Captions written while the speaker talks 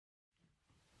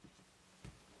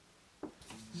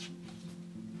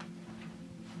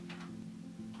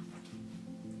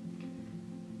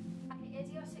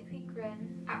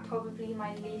grin at probably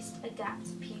my least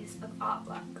adept piece of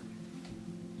artwork.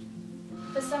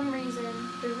 For some reason,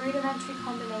 the rudimentary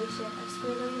combination of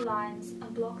squiggly lines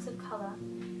and blocks of colour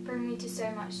bring me to so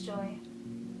much joy.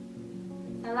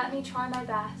 Now let me try my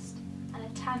best and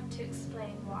attempt to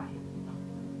explain why.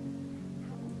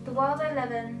 The world I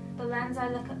live in, the lens I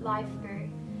look at life through,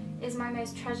 is my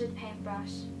most treasured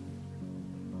paintbrush.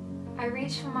 I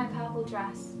reach for my purple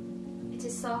dress. It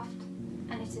is soft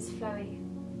and it is flowy.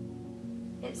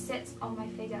 It sits on my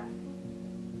figure.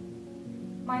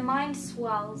 My mind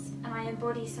swells and I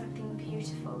embody something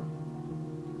beautiful.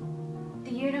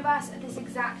 The universe at this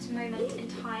exact moment in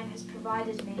time has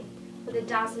provided me with a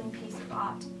dazzling piece of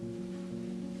art.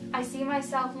 I see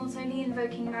myself not only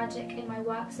invoking magic in my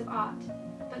works of art,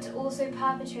 but to also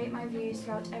perpetuate my views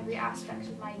throughout every aspect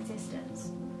of my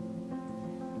existence.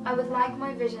 I would like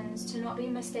my visions to not be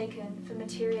mistaken for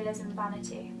materialism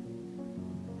vanity.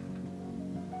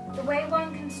 The way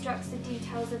one constructs the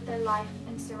details of their life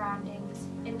and surroundings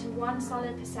into one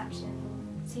solid perception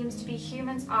seems to be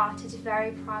human's art at a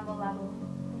very primal level.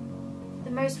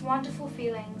 The most wonderful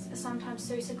feelings are sometimes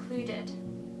so secluded,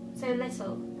 so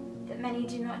little, that many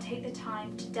do not take the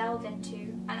time to delve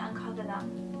into and uncover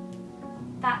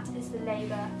them. That is the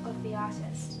labour of the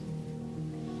artist.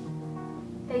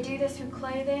 They do this through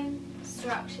clothing,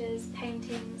 structures,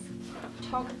 paintings,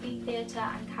 photography, theatre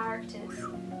and characters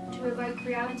to evoke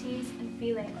realities and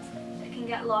feelings that can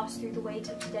get lost through the weight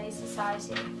of today's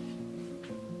society.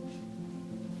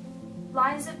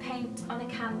 Lines of paint on a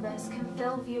canvas can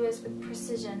fill viewers with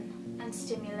precision and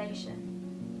stimulation.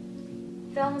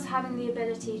 Films having the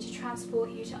ability to transport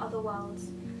you to other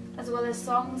worlds, as well as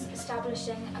songs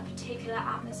establishing a particular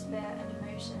atmosphere and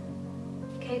emotion,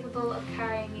 capable of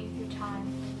carrying you through time.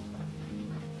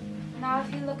 Now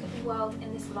if you look at the world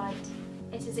in this light,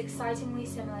 it is excitingly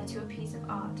similar to a piece of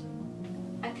art,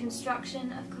 a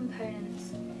construction of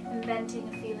components, inventing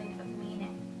a feeling of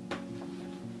meaning.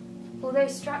 Although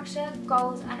structure,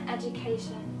 goals and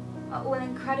education are all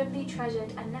incredibly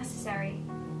treasured and necessary,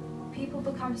 people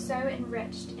become so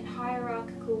enriched in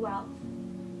hierarchical wealth,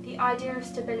 the idea of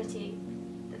stability,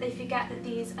 that they forget that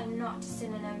these are not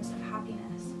synonyms of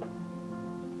happiness.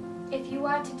 If you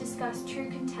were to discuss true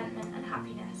contentment and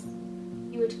happiness,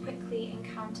 you would quickly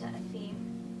encounter a theme.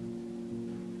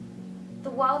 The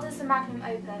world is the magnum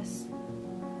opus.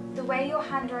 The way your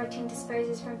handwriting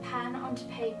disposes from pen onto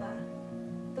paper,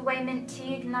 the way mint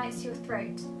tea ignites your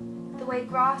throat, the way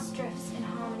grass drifts in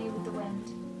harmony with the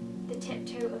wind, the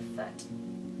tiptoe of foot.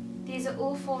 These are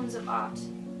all forms of art,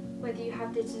 whether you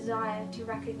have the desire to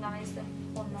recognise them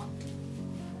or not.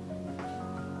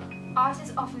 Art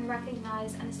is often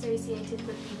recognised and associated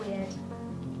with the weird,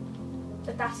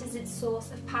 but that is its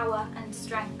source of power and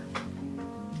strength.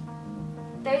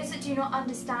 Those that do not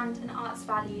understand an art's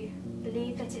value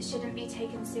believe that it shouldn't be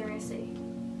taken seriously,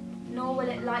 nor will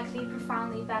it likely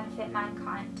profoundly benefit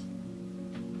mankind.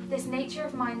 This nature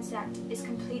of mindset is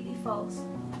completely false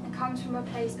and comes from a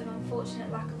place of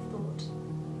unfortunate lack of thought.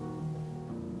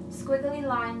 Squiggly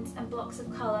lines and blocks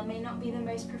of colour may not be the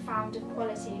most profound of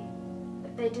quality,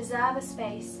 but they deserve a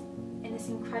space in this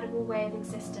incredible way of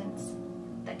existence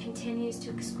that continues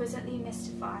to exquisitely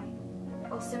mystify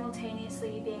while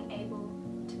simultaneously being able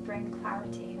to bring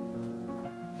clarity.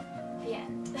 The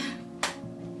end.